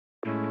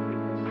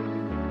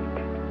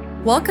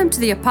Welcome to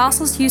the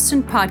Apostles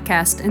Houston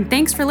podcast, and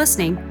thanks for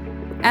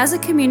listening. As a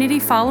community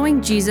following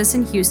Jesus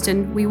in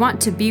Houston, we want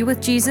to be with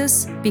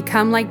Jesus,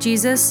 become like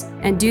Jesus,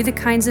 and do the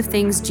kinds of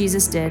things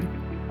Jesus did.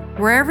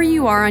 Wherever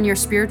you are on your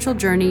spiritual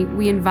journey,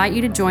 we invite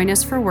you to join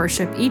us for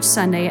worship each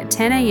Sunday at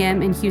 10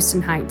 a.m. in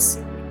Houston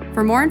Heights.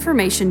 For more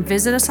information,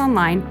 visit us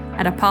online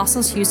at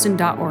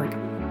apostleshouston.org.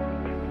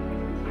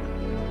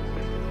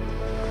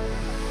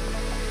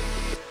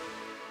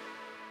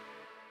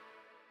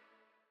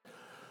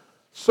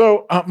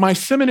 So my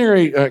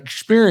seminary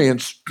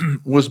experience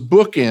was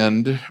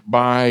bookended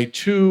by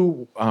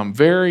two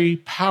very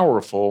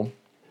powerful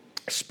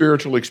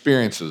spiritual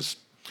experiences.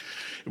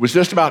 It was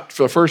just about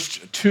the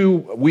first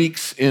 2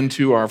 weeks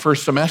into our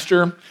first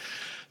semester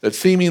that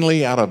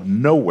seemingly out of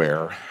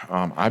nowhere,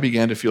 I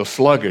began to feel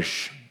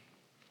sluggish.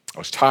 I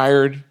was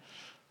tired,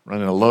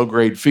 running a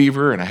low-grade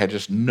fever, and I had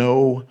just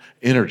no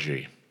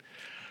energy.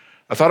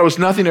 I thought it was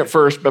nothing at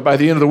first, but by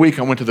the end of the week,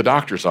 I went to the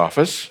doctor's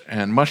office,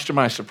 and much to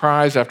my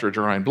surprise, after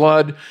drawing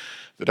blood,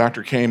 the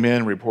doctor came in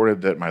and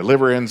reported that my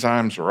liver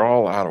enzymes were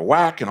all out of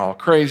whack and all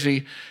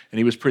crazy, and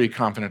he was pretty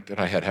confident that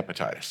I had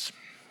hepatitis.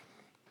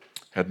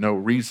 Had no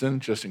reason,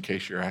 just in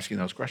case you're asking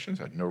those questions,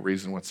 had no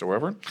reason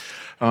whatsoever.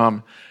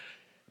 But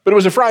it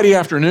was a Friday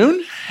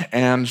afternoon,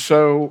 and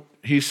so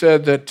he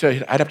said that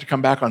I'd have to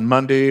come back on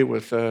Monday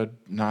with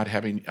not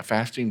having a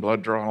fasting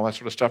blood draw and all that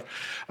sort of stuff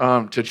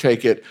to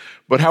take it.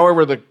 But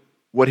however,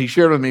 what he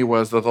shared with me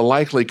was that the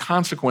likely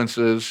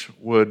consequences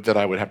that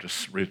I would have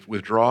to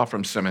withdraw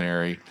from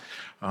seminary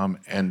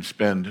and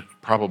spend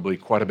probably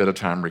quite a bit of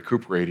time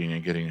recuperating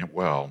and getting it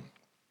well.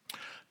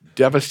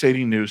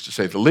 Devastating news, to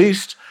say the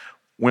least.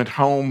 Went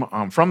home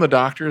from the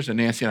doctors, and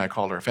Nancy and I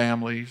called our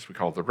families. We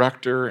called the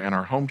rector and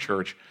our home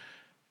church,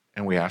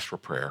 and we asked for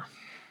prayer.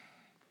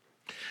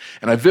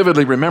 And I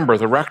vividly remember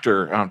the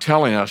rector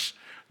telling us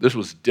this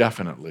was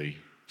definitely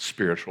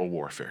spiritual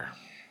warfare.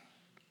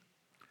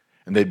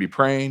 And they'd be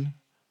praying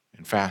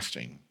and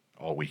fasting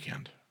all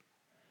weekend.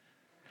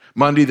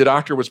 Monday, the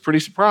doctor was pretty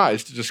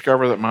surprised to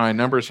discover that my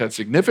numbers had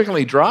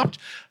significantly dropped.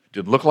 It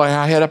did look like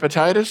I had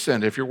hepatitis,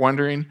 and if you're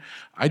wondering,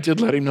 I did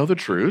let him know the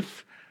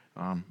truth.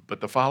 But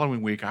the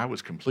following week, I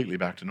was completely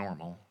back to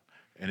normal,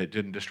 and it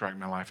didn't distract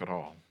my life at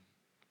all.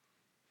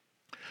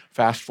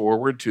 Fast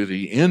forward to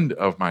the end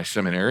of my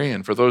seminary,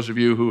 and for those of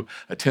you who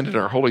attended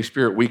our Holy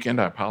Spirit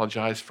weekend, I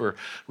apologize for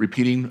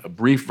repeating a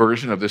brief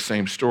version of this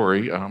same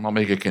story. I'll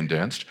make it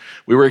condensed.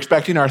 We were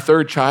expecting our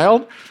third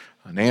child.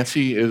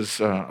 Nancy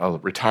is a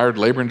retired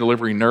labor and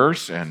delivery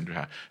nurse,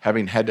 and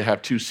having had to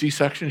have 2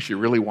 C-sections, she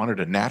really wanted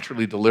to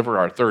naturally deliver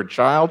our third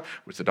child,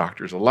 which the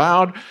doctors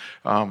allowed,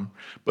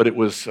 but it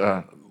was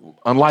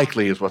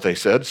unlikely, is what they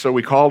said. So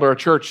we called our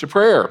church to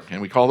prayer, and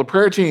we called the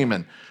prayer team,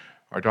 and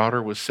our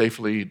daughter was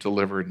safely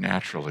delivered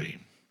naturally.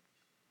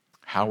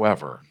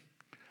 However,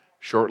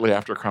 shortly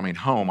after coming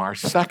home, our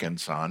second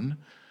son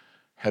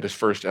had his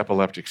first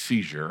epileptic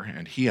seizure,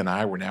 and he and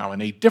I were now in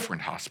a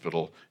different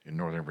hospital in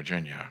Northern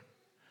Virginia.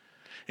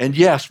 And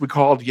yes, we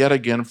called yet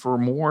again for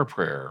more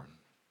prayer.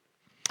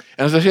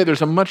 And as I say,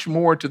 there's a much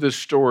more to this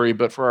story,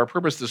 but for our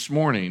purpose this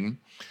morning,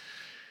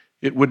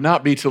 it would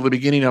not be till the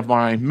beginning of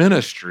my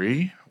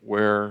ministry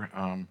where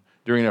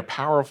during a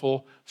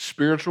powerful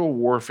spiritual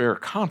warfare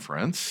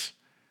conference,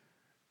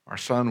 our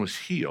son was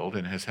healed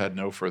and has had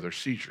no further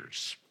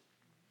seizures.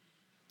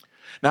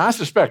 Now, I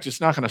suspect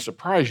it's not going to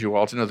surprise you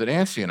all to know that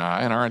Nancy and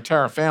I and our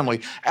entire family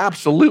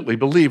absolutely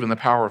believe in the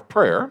power of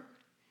prayer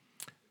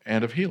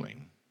and of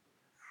healing.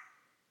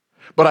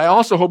 But I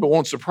also hope it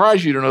won't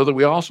surprise you to know that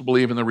we also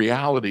believe in the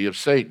reality of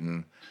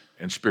Satan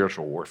and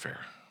spiritual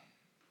warfare.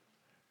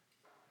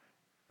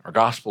 Our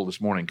gospel this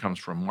morning comes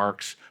from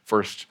Mark's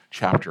first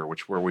chapter,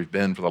 which is where we've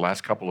been for the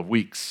last couple of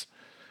weeks.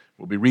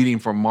 We'll be reading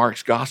from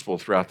Mark's gospel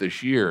throughout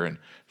this year, and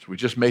so we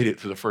just made it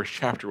to the first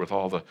chapter with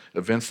all the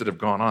events that have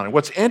gone on. And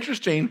what's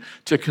interesting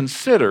to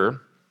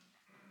consider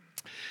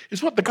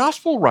is what the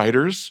gospel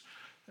writers,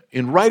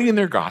 in writing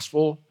their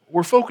gospel,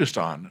 were focused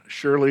on.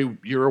 Surely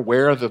you're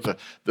aware that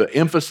the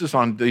emphasis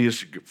on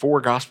these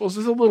 4 gospels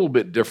is a little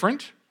bit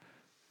different,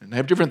 and they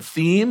have different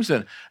themes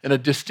and a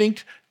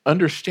distinct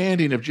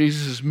understanding of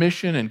Jesus'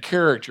 mission and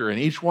character in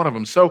each one of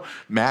them. So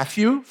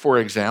Matthew, for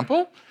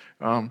example,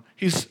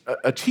 he's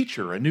a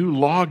teacher, a new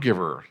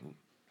lawgiver,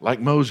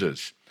 like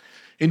Moses.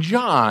 In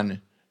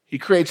John, he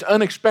creates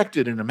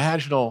unexpected and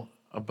imaginable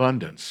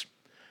abundance.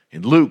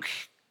 In Luke,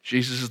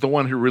 Jesus is the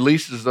one who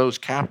releases those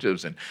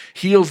captives and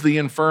heals the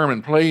infirm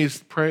and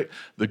plays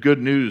the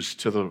good news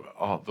to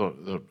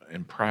the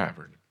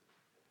impoverished,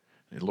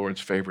 the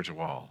Lord's favor to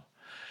all.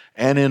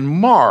 And in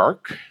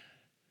Mark,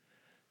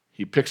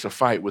 he picks a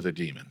fight with a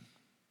demon.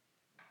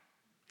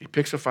 He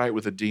picks a fight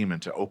with a demon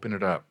to open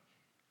it up.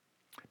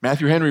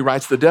 Matthew Henry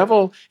writes, the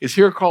devil is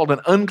here called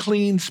an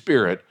unclean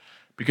spirit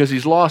because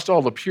he's lost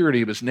all the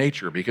purity of his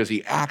nature, because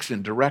he acts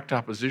in direct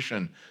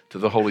opposition to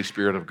the Holy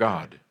Spirit of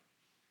God.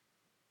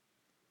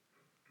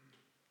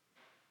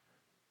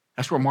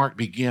 That's where Mark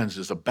begins,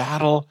 is a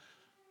battle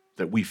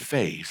that we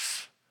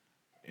face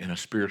in a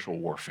spiritual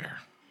warfare.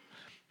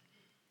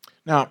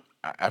 Now,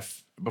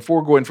 I've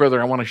Before going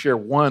further, I want to share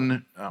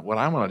one, what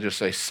I want to just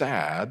say,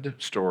 sad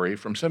story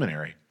from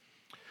seminary.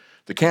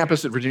 The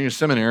campus at Virginia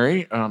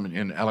Seminary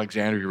in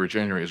Alexandria,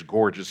 Virginia is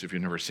gorgeous if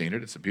you've never seen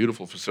it. It's a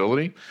beautiful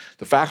facility.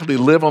 The faculty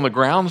live on the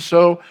grounds,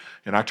 so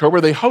in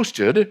October they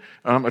hosted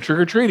a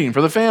trick-or-treating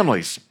for the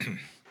families.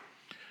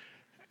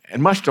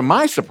 And much to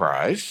my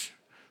surprise,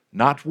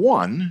 not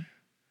one,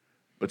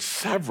 but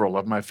several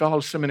of my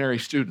fellow seminary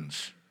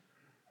students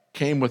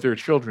came with their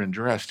children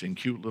dressed in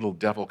cute little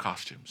devil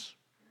costumes.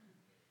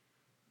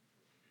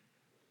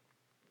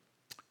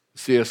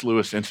 C.S.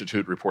 Lewis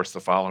Institute reports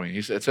the following.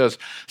 It says,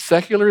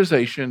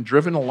 secularization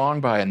driven along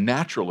by a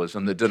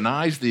naturalism that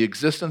denies the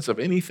existence of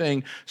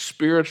anything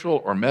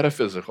spiritual or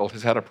metaphysical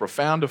has had a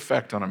profound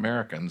effect on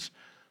Americans,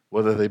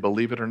 whether they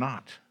believe it or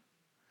not.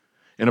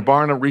 In a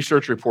Barna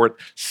research report,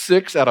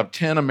 6 out of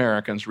 10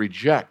 Americans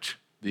reject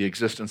the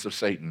existence of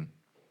Satan,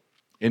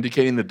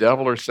 indicating the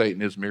devil or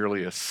Satan is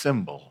merely a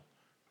symbol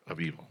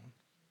of evil.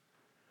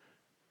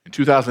 In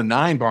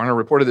 2009, Barna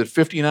reported that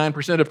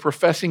 59% of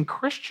professing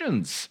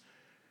Christians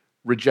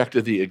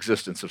rejected the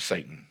existence of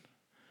Satan,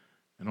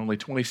 and only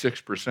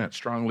 26%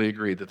 strongly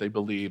agreed that they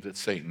believe that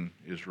Satan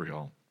is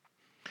real.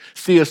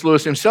 C.S.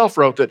 Lewis himself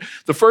wrote that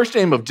the first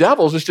aim of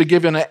devils is to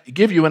give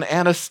you an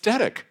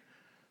anesthetic,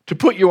 to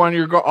put you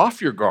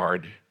off your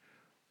guard.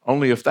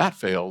 Only if that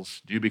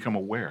fails do you become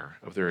aware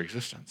of their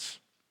existence.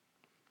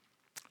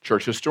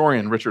 Church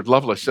historian Richard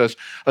Lovelace says,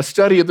 a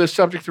study of this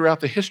subject throughout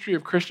the history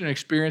of Christian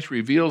experience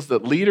reveals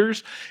that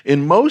leaders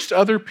in most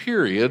other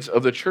periods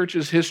of the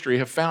church's history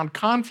have found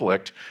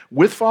conflict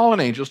with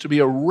fallen angels to be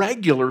a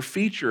regular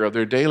feature of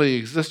their daily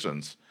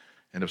existence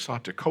and have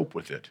sought to cope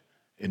with it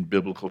in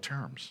biblical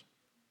terms.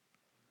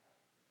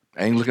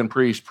 Anglican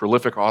priest,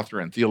 prolific author,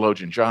 and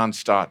theologian John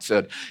Stott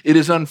said, it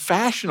is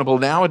unfashionable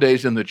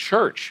nowadays in the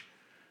church,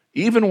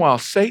 even while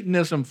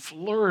Satanism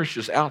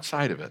flourishes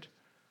outside of it,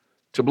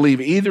 to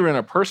believe either in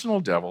a personal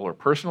devil or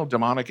personal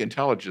demonic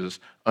intelligence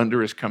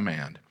under his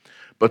command.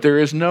 But there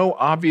is no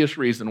obvious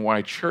reason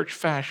why church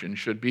fashion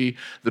should be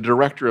the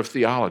director of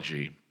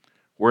theology,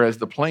 whereas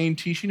the plain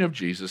teaching of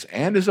Jesus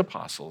and his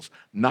apostles,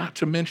 not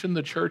to mention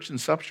the church in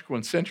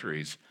subsequent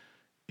centuries,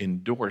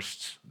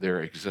 endorsed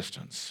their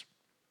existence.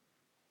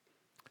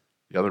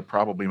 The other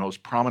probably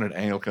most prominent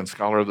Anglican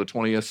scholar of the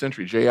 20th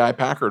century, J.I.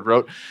 Packard,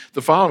 wrote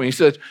the following. He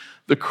said,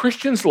 the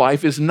Christian's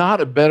life is not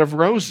a bed of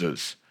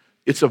roses.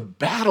 It's a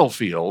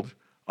battlefield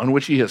on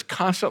which he has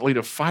constantly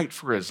to fight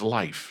for his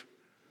life.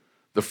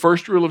 The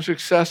first rule of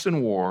success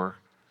in war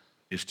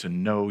is to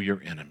know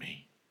your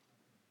enemy.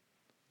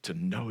 To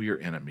know your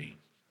enemy.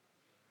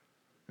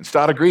 And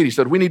Stott agreed. He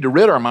said, we need to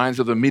rid our minds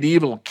of the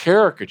medieval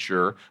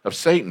caricature of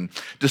Satan,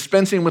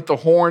 dispensing with the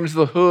horns,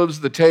 the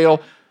hooves, the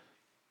tail,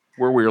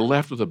 where we are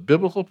left with a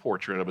biblical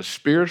portrait of a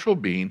spiritual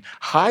being,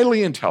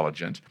 highly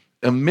intelligent,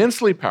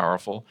 immensely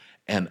powerful,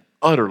 and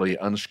utterly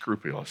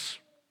unscrupulous.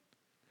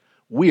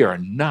 We are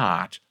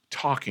not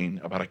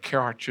talking about a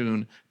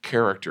cartoon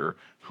character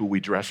who we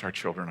dress our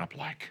children up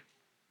like.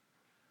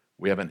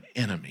 We have an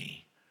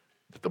enemy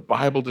that the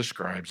Bible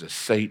describes as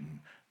Satan,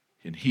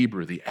 in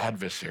Hebrew, the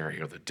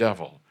adversary or the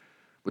devil,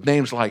 with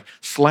names like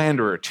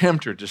slanderer,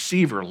 tempter,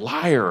 deceiver,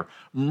 liar,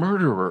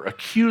 murderer,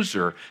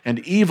 accuser, and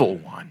evil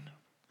one.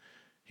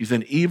 He's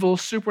an evil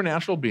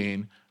supernatural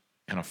being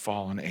and a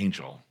fallen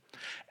angel.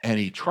 And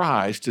he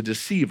tries to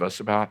deceive us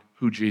about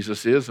who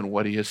Jesus is and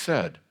what he has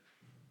said.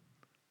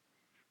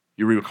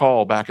 You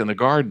recall back in the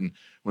garden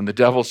when the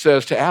devil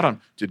says to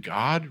Adam, did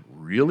God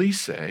really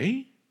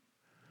say?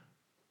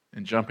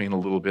 And jumping a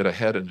little bit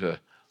ahead and to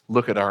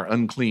look at our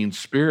unclean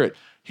spirit,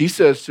 he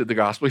says to the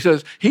gospel,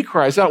 he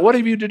cries out, what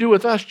have you to do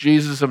with us,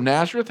 Jesus of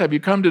Nazareth? Have you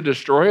come to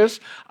destroy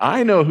us?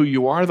 I know who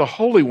you are, the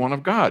Holy One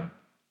of God.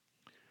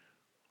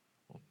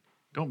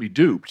 Don't be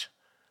duped.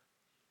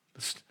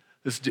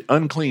 This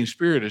unclean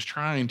spirit is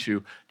trying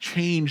to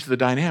change the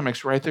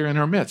dynamics right there in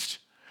our midst.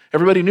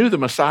 Everybody knew the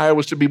Messiah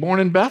was to be born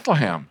in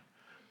Bethlehem.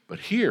 But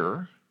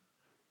here,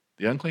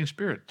 the unclean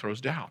spirit throws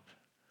doubt.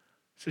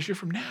 It says, you're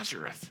from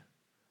Nazareth.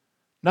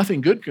 Nothing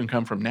good can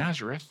come from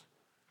Nazareth.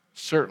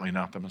 Certainly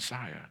not the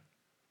Messiah.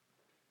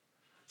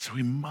 So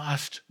we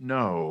must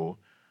know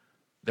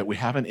that we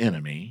have an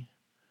enemy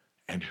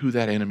and who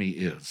that enemy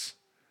is.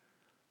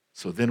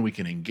 So then we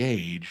can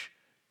engage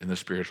in the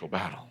spiritual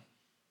battle.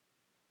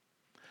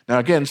 Now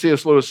again,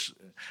 C.S. Lewis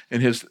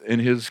in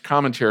his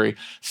commentary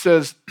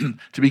says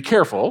to be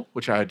careful,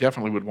 which I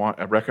definitely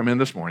would recommend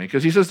this morning,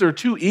 because he says there are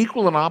two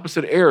equal and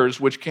opposite errors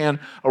which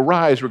can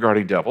arise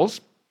regarding devils.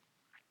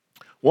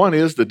 One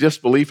is the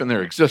disbelief in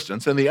their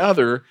existence, and the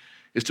other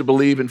is to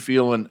believe and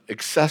feel an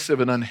excessive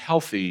and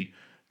unhealthy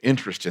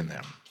interest in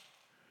them.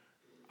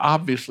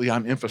 Obviously,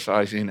 I'm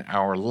emphasizing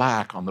our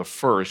lack on the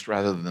first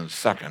rather than the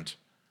second.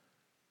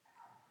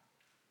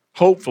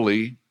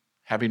 Hopefully,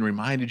 having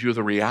reminded you of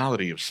the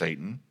reality of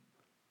Satan,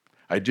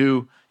 I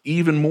do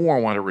even more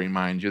want to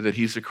remind you that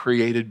he's a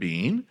created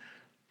being.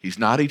 He's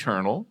not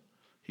eternal.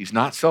 He's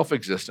not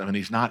self-existent, and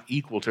he's not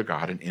equal to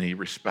God in any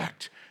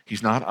respect.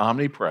 He's not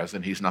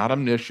omnipresent. He's not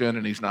omniscient,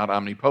 and he's not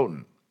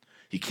omnipotent.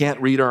 He can't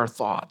read our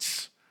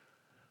thoughts.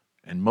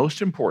 And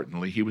most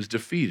importantly, he was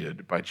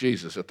defeated by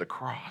Jesus at the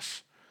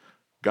cross.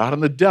 God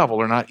and the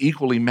devil are not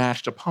equally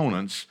matched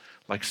opponents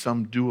like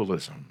some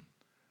dualism.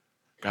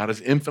 God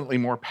is infinitely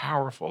more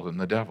powerful than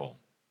the devil.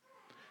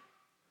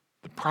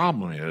 The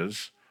problem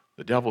is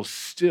the devil's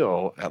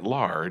still at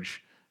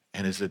large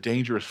and is a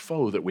dangerous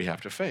foe that we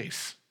have to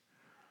face.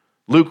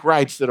 Luke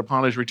writes that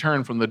upon his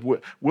return from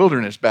the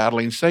wilderness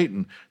battling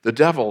Satan, the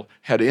devil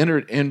had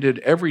ended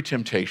every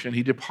temptation.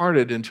 He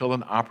departed until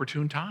an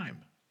opportune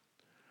time.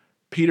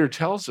 Peter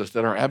tells us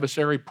that our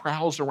adversary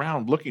prowls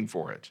around looking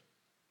for it.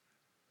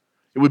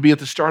 It would be at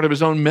the start of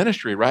his own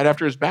ministry, right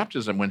after his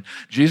baptism, when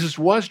Jesus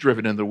was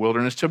driven into the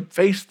wilderness to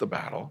face the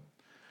battle.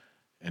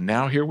 And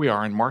now here we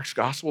are in Mark's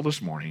gospel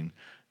this morning.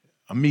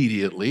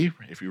 Immediately,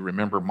 if you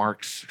remember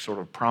Mark's sort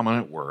of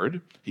prominent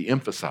word, he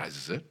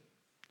emphasizes it.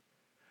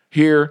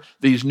 Here,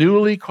 these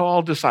newly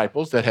called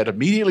disciples that had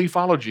immediately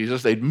followed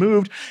Jesus, they'd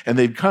moved and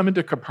they'd come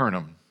into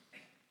Capernaum.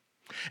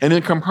 And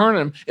in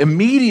Capernaum,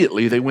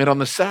 immediately they went on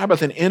the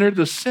Sabbath and entered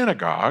the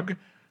synagogue,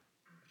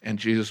 and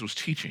Jesus was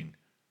teaching.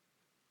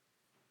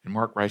 And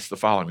Mark writes the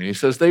following. He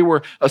says, they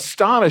were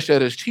astonished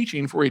at his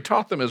teaching, for he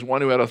taught them as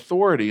one who had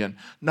authority and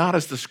not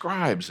as the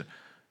scribes.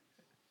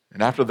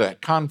 And after that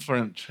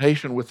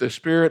confrontation with the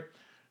Spirit,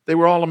 they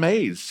were all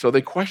amazed. So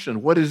they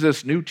questioned, what is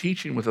this new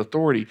teaching with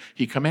authority?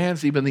 He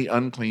commands even the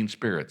unclean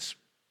spirits.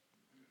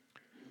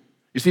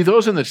 You see,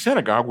 those in the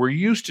synagogue were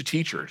used to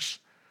teachers,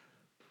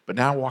 but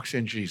now walks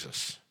in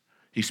Jesus.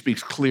 He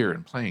speaks clear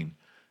and plain.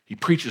 He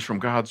preaches from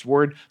God's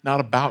word, not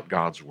about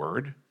God's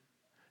word.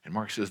 And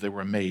Mark says they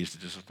were amazed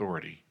at his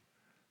authority.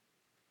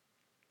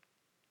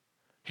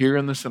 Here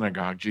in the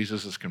synagogue,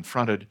 Jesus is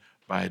confronted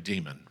by a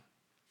demon.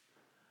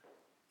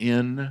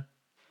 In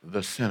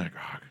the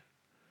synagogue.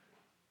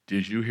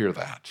 Did you hear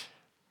that?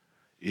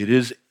 It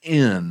is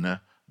in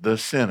the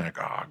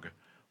synagogue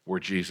where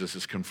Jesus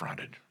is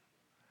confronted.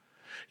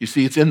 You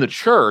see, it's in the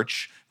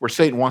church where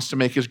Satan wants to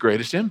make his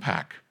greatest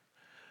impact.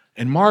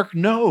 And Mark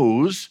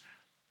knows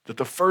that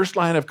the first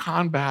line of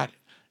combat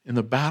in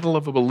the battle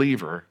of a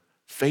believer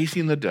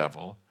facing the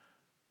devil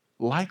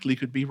likely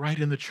could be right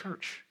in the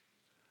church.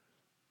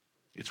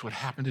 It's what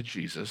happened to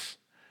Jesus,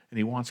 and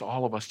he wants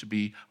all of us to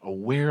be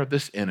aware of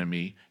this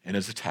enemy and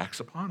his attacks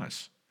upon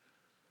us.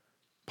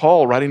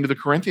 Paul, writing to the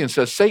Corinthians,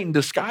 says, Satan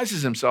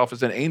disguises himself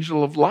as an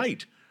angel of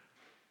light.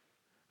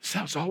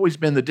 So it's always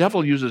been the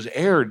devil uses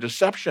error,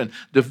 deception,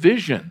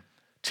 division,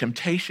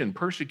 temptation,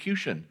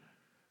 persecution,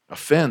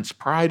 offense,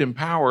 pride and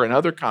power, and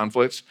other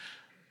conflicts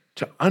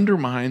to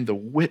undermine the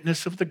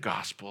witness of the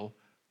gospel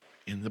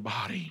in the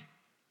body.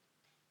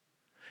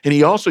 And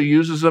he also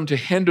uses them to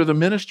hinder the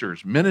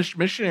ministers,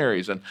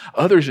 missionaries, and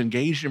others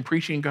engaged in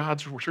preaching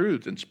God's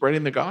truth and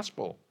spreading the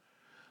gospel.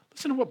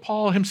 Listen to what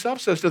Paul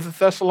himself says to the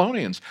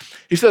Thessalonians.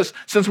 He says,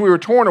 since we were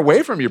torn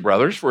away from you,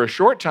 brothers, for a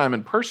short time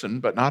in person,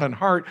 but not in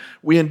heart,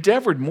 we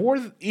endeavored more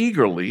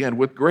eagerly and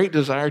with great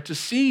desire to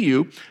see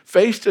you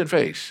face to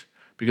face,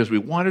 because we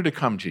wanted to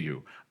come to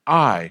you.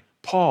 I,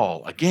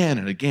 Paul, again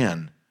and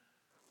again,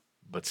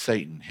 but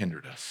Satan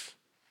hindered us.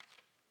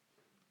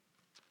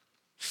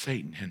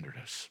 Satan hindered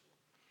us.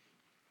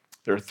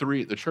 There are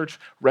three, the church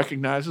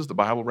recognizes, the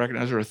Bible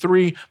recognizes, there are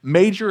three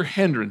major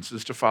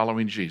hindrances to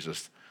following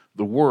Jesus: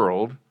 the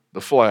world,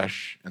 the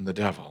flesh, and the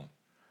devil.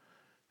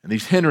 And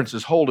these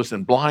hindrances hold us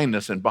in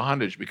blindness and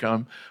bondage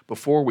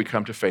before we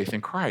come to faith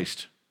in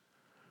Christ.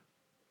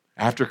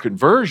 After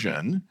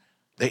conversion,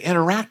 they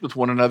interact with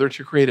one another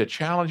to create a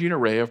challenging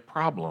array of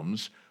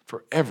problems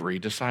for every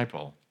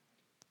disciple.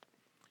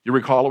 You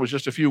recall it was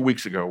just a few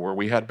weeks ago where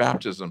we had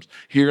baptisms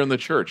here in the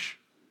church.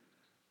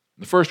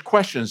 The first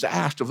questions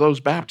asked of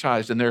those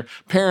baptized and their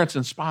parents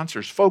and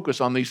sponsors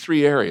focus on these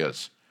three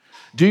areas.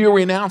 Do you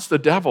renounce the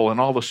devil and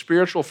all the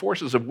spiritual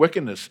forces of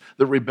wickedness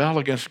that rebel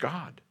against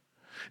God?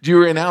 Do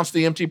you renounce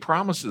the empty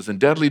promises and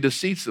deadly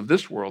deceits of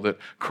this world that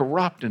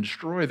corrupt and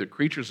destroy the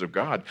creatures of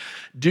God?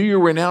 Do you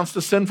renounce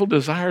the sinful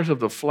desires of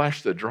the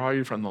flesh that draw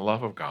you from the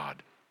love of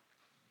God?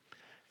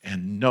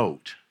 And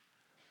note,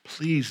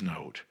 please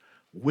note,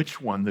 which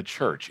one the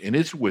church, in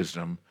its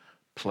wisdom,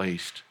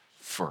 placed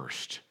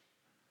first.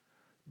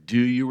 Do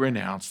you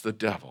renounce the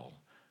devil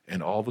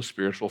and all the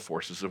spiritual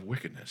forces of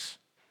wickedness?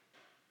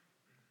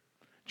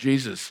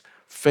 Jesus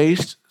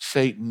faced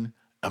Satan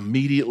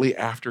immediately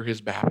after his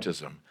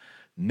baptism.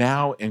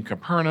 Now in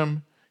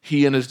Capernaum,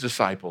 he and his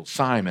disciples,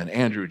 Simon,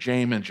 Andrew,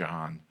 James, and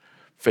John,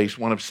 face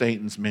one of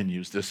Satan's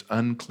minions, this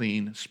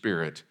unclean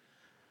spirit.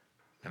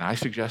 And I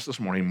suggest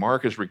this morning,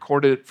 Mark has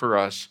recorded it for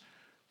us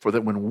for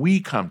that when we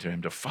come to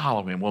him to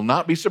follow him, we'll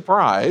not be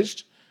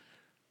surprised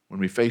when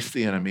we face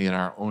the enemy in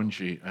our own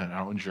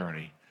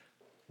journey.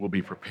 We'll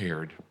be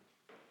prepared.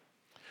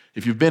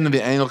 If you've been in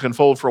the Anglican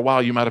fold for a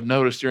while, you might have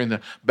noticed during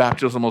the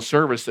baptismal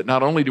service that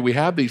not only do we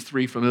have these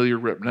three familiar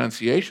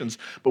renunciations,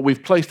 but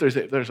we've placed,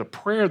 there's a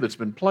prayer that's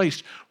been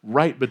placed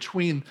right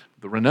between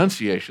the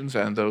renunciations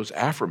and those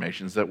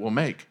affirmations that we'll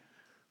make.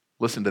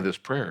 Listen to this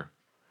prayer.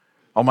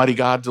 Almighty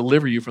God,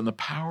 deliver you from the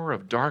power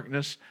of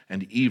darkness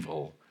and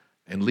evil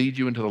and lead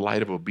you into the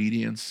light of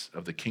obedience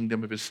of the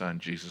kingdom of his Son,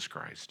 Jesus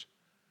Christ.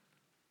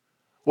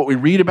 What we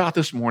read about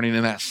this morning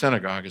in that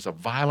synagogue is a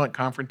violent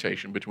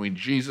confrontation between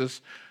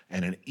Jesus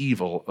and an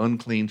evil,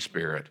 unclean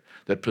spirit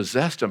that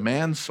possessed a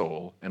man's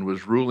soul and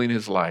was ruling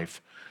his life.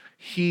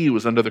 He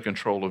was under the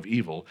control of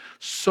evil,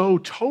 so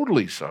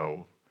totally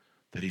so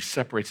that he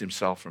separates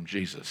himself from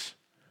Jesus.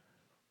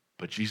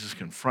 But Jesus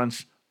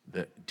confronts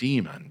the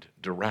demon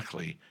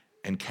directly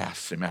and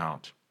casts him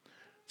out,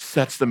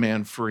 sets the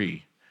man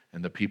free,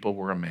 and the people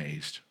were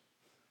amazed.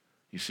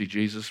 You see,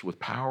 Jesus, with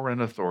power and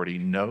authority,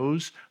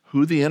 knows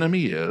who the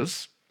enemy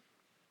is,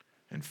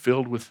 and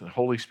filled with the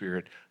Holy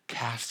Spirit,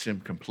 casts him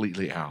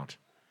completely out.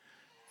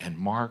 And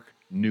Mark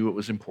knew it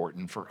was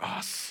important for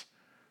us,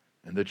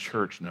 and the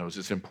church knows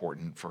it's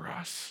important for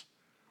us.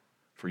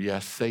 For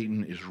yes,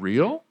 Satan is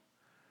real,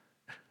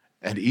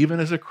 and even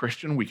as a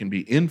Christian, we can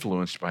be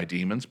influenced by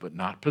demons, but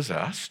not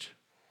possessed.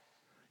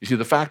 You see,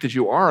 the fact that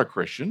you are a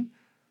Christian,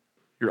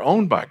 you're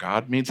owned by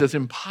God, means it's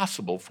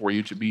impossible for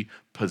you to be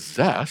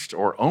possessed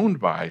or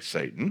owned by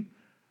Satan.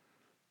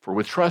 For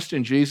with trust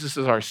in Jesus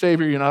as our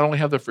Savior, you not only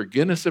have the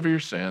forgiveness of your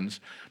sins,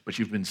 but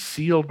you've been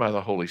sealed by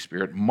the Holy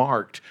Spirit,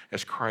 marked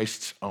as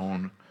Christ's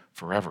own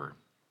forever.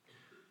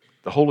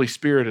 The Holy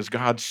Spirit is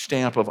God's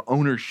stamp of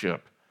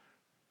ownership,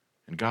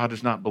 and God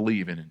does not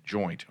believe in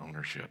joint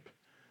ownership.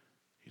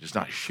 He does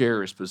not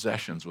share his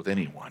possessions with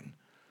anyone.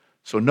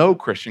 So no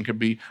Christian can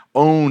be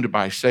owned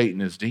by Satan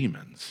as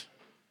demons.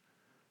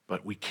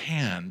 But we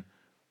can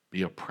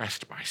be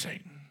oppressed by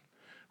Satan.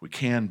 We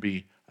can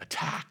be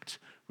attacked.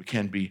 We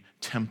can be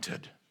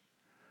tempted.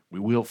 We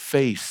will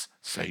face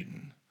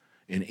Satan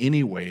in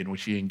any way in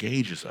which he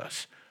engages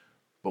us,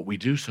 but we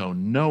do so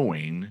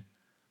knowing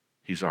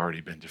he's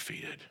already been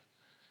defeated.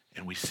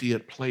 And we see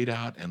it played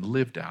out and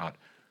lived out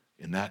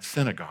in that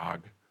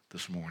synagogue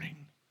this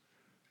morning.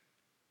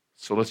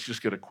 So let's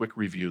just get a quick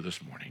review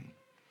this morning.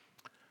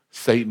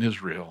 Satan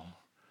is real.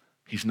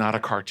 He's not a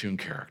cartoon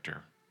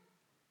character.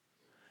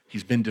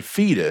 He's been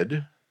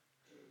defeated,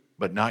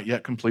 but not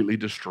yet completely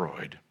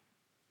destroyed.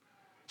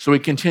 So he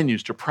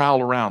continues to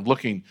prowl around,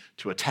 looking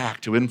to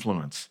attack, to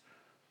influence.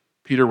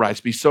 Peter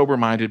writes, "Be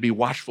sober-minded, be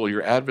watchful.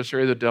 Your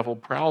adversary, the devil,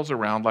 prowls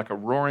around like a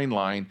roaring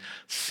lion,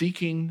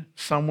 seeking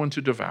someone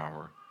to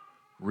devour.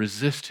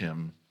 Resist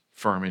him,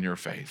 firm in your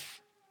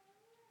faith."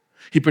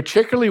 He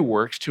particularly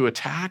works to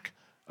attack,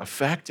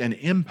 affect, and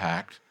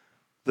impact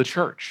the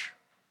church.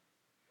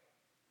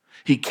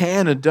 He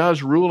can and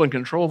does rule and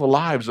control the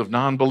lives of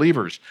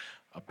non-believers.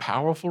 A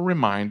powerful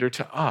reminder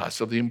to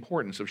us of the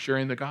importance of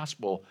sharing the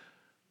gospel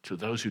to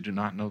those who do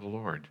not know the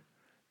Lord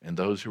and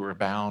those who are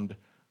bound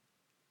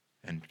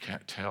and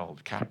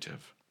held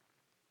captive.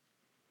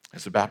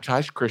 As a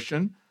baptized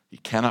Christian, he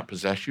cannot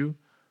possess you,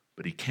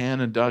 but he can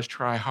and does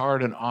try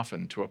hard and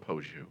often to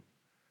oppose you.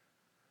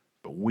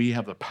 But we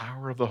have the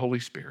power of the Holy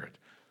Spirit,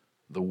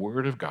 the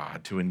Word of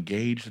God, to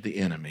engage the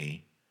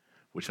enemy,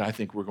 which I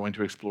think we're going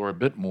to explore a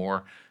bit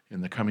more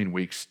in the coming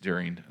weeks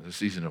during the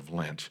season of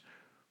Lent.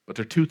 But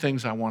there are two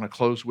things I want to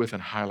close with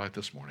and highlight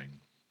this morning.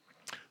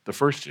 The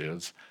first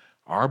is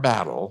our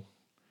battle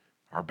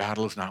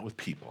is not with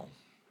people.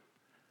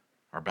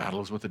 Our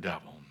battle is with the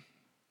devil.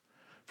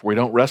 For we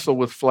don't wrestle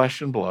with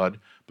flesh and blood,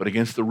 but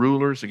against the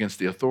rulers, against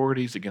the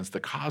authorities, against the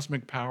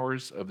cosmic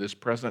powers of this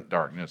present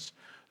darkness,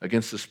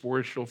 against the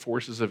spiritual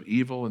forces of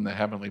evil in the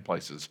heavenly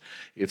places.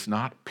 It's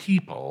not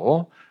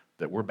people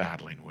that we're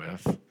battling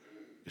with.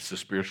 It's the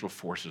spiritual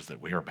forces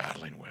that we are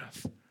battling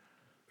with.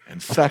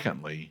 And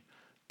secondly,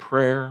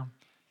 prayer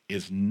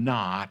is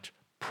not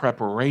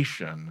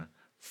preparation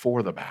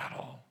for the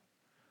battle.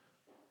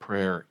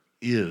 Prayer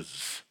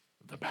is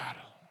the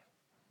battle.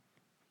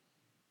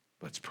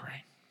 Let's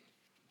pray.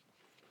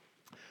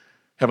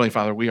 Heavenly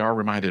Father, we are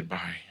reminded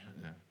by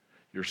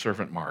your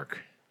servant Mark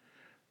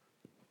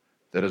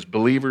that as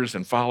believers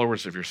and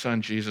followers of your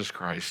Son, Jesus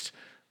Christ,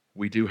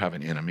 we do have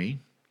an enemy,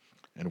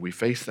 and we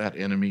face that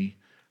enemy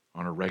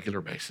on a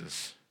regular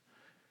basis.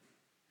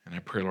 And I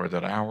pray, Lord,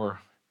 that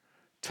our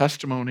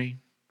testimony,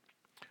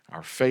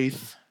 our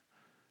faith,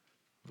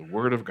 the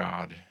Word of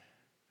God,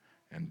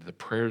 and the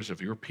prayers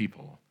of your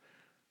people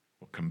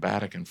will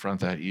combat and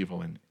confront that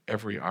evil in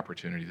every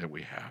opportunity that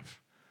we have.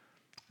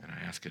 And I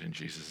ask it in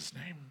Jesus'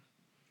 name.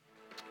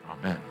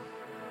 Amen.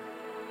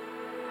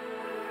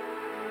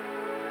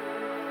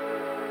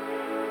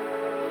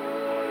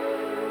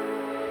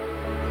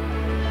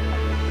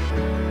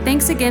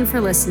 Thanks again for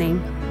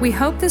listening. We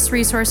hope this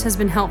resource has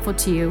been helpful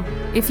to you.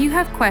 If you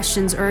have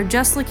questions or are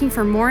just looking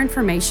for more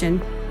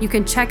information, you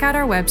can check out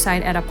our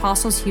website at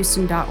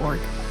apostleshouston.org.